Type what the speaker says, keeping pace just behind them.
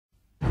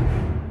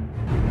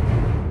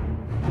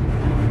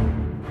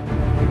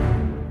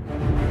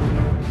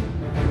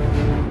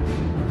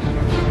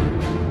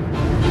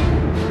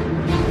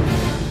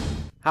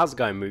How's it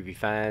going, movie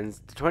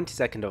fans? The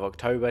 22nd of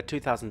October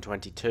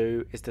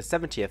 2022 is the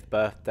 70th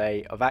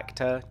birthday of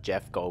actor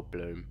Jeff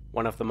Goldblum,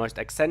 one of the most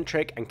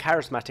eccentric and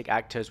charismatic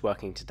actors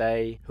working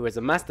today, who has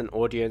amassed an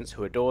audience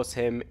who adores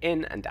him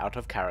in and out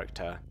of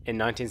character. In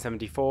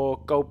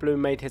 1974, Goldblum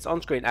made his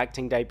on-screen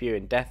acting debut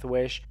in Death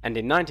Wish, and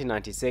in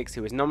 1996 he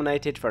was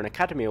nominated for an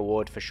Academy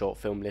Award for short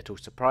film Little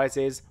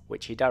Surprises,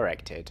 which he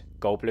directed.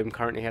 Goldblum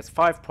currently has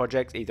 5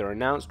 projects either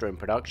announced or in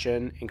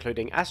production,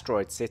 including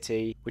Asteroid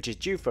City, which is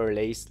due for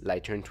release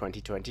later in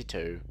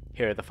 2022.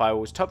 Here are the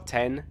Firewall's top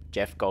 10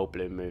 Jeff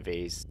Goldblum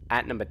movies.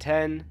 At number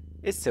 10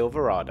 is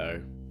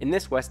Silverado. In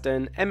this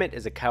western, Emmett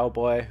is a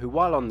cowboy who,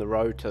 while on the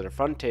road to the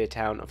frontier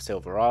town of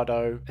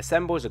Silverado,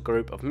 assembles a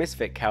group of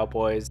misfit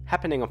cowboys,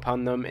 happening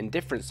upon them in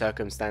different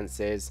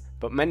circumstances,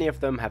 but many of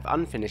them have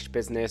unfinished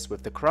business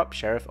with the corrupt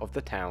sheriff of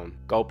the town.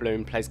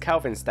 Goldblum plays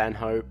Calvin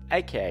Stanhope,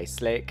 aka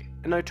Slick,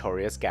 a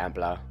notorious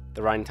gambler.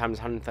 The running time is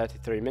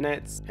 133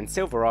 minutes, and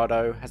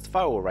Silverado has the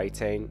Firewall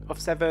rating of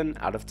 7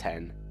 out of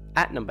 10.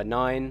 At number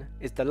 9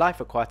 is The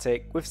Life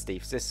Aquatic with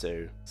Steve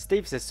Zissou.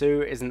 Steve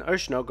Zissou is an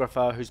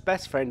oceanographer whose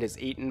best friend is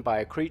eaten by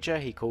a creature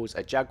he calls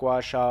a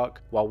jaguar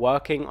shark while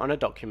working on a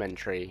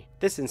documentary.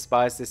 This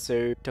inspires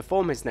Zissou to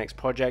form his next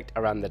project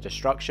around the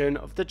destruction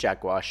of the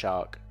jaguar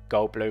shark.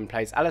 Goldblum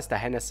plays Alistair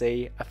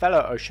Hennessy, a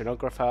fellow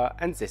oceanographer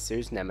and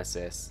Zissou's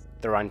nemesis.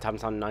 The runtime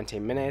is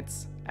 19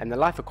 minutes, and The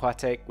Life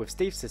Aquatic with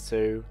Steve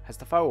Zissou has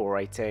the Firewall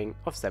rating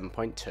of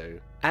 7.2.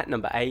 At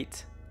number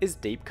 8 is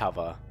Deep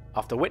Cover.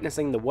 After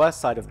witnessing the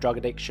worst side of drug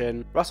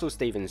addiction, Russell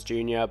Stevens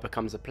Jr.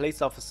 becomes a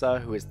police officer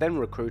who is then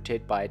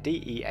recruited by a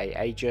DEA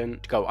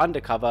agent to go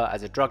undercover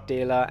as a drug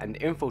dealer and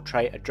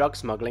infiltrate a drug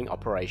smuggling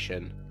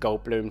operation.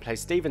 Goldblum plays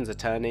Stevens'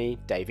 attorney,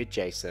 David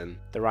Jason.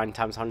 The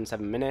runtime is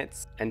 107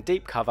 minutes, and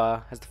Deep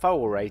Cover has the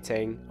Firewall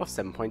rating of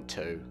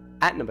 7.2.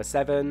 At number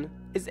 7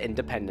 is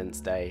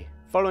Independence Day.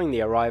 Following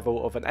the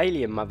arrival of an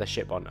alien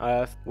mothership on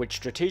Earth, which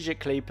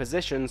strategically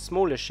positions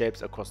smaller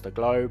ships across the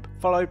globe,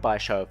 followed by a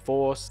show of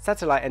force,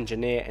 satellite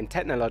engineer and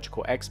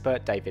technological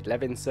expert David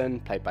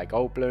Levinson, played by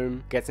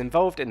Goldblum, gets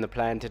involved in the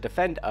plan to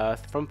defend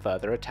Earth from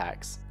further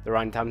attacks. The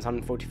runtime is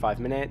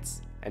 145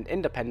 minutes, and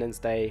Independence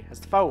Day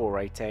has the Firewall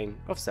rating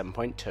of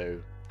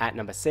 7.2. At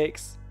number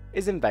 6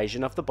 is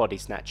Invasion of the Body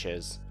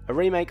Snatchers, a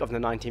remake of the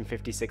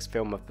 1956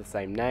 film of the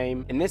same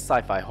name. In this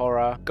sci-fi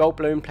horror,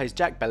 Goldblum plays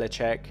Jack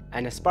Belichick,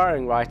 an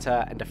aspiring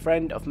writer and a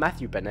friend of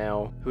Matthew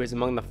Bennell, who is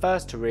among the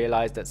first to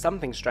realize that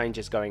something strange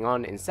is going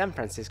on in San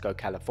Francisco,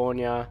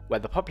 California,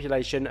 where the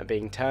population are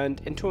being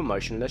turned into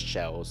emotionless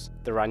shells.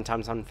 The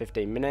runtime is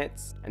 115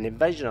 minutes, and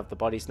Invasion of the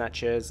Body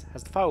Snatchers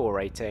has the Firewall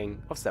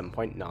rating of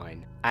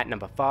 7.9. At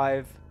number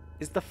 5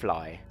 is The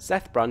Fly.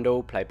 Seth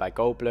Brundle, played by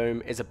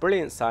Goldblum, is a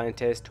brilliant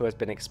scientist who has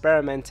been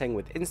experimenting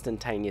with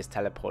instantaneous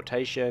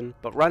teleportation,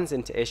 but runs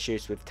into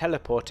issues with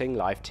teleporting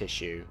live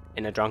tissue.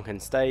 In a drunken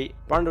state,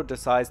 Brundle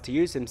decides to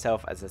use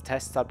himself as a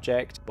test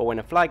subject, but when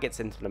a fly gets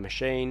into the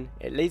machine,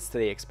 it leads to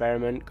the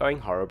experiment going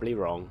horribly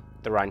wrong.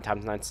 The runtime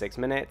is 96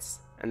 minutes,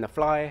 and The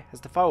Fly has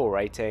the Firewall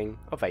rating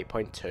of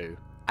 8.2.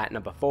 At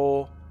number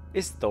 4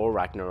 is Thor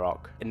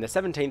Ragnarok. In the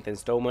 17th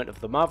installment of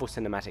the Marvel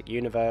Cinematic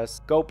Universe,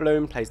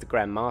 Goldblum plays the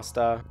Grand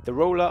Master, the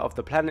ruler of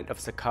the planet of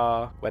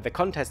Sakaar, where the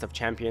Contest of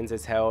Champions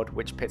is held,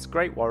 which pits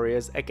great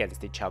warriors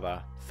against each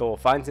other. Thor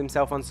finds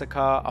himself on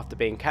Sakaar after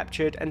being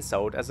captured and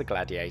sold as a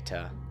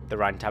gladiator. The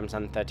runtime is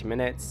under 30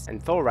 minutes,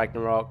 and Thor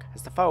Ragnarok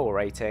has the Firewall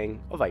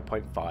rating of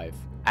 8.5.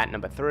 At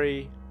number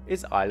 3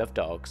 is Isle of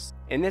Dogs.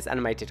 In this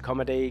animated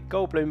comedy,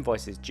 Goldblum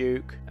voices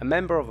Duke, a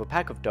member of a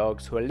pack of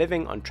dogs who are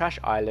living on Trash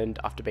Island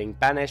after being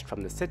banished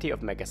from the city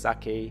of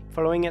Megasaki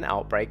following an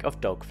outbreak of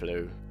dog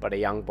flu. But a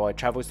young boy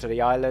travels to the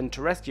island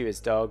to rescue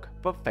his dog,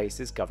 but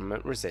faces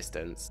government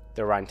resistance.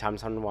 The runtime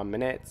is 101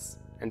 minutes,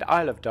 and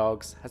Isle of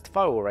Dogs has the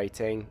Firewall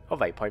rating of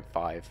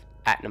 8.5.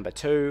 At number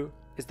 2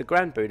 is the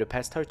Grand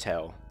Budapest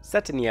Hotel.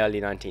 Set in the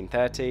early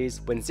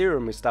 1930s, when Zero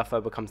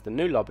Mustafa becomes the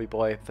new lobby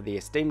boy for the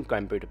esteemed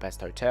Grand Budapest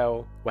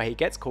Hotel, where he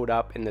gets caught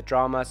up in the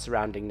drama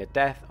surrounding the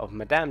death of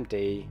Madame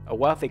D, a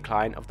wealthy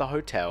client of the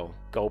hotel.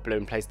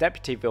 Goldblum plays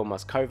Deputy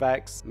Vilmos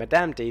Kovacs,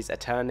 Madame D's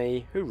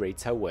attorney who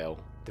reads her will.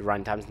 The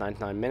runtime is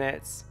 99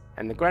 minutes,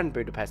 and the Grand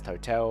Budapest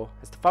Hotel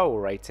has the Firewall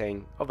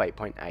rating of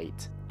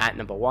 8.8. At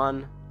number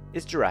 1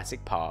 is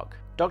Jurassic Park.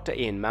 Dr.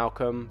 Ian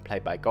Malcolm,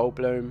 played by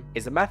Goldblum,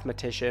 is a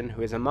mathematician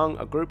who is among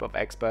a group of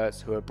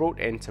experts who are brought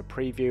in to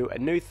preview a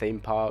new theme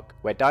park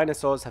where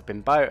dinosaurs have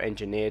been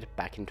bioengineered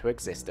back into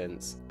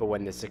existence. But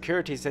when the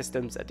security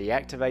systems are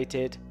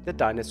deactivated, the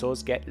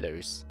dinosaurs get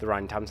loose. The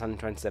runtime is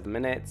 127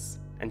 minutes,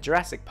 and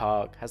Jurassic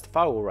Park has the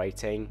Firewall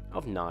rating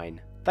of 9.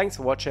 Thanks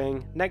for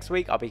watching. Next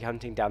week I'll be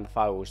hunting down the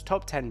Firewall's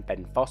top 10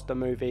 Ben Foster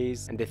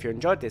movies, and if you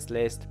enjoyed this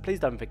list, please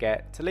don't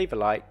forget to leave a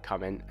like,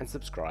 comment and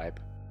subscribe.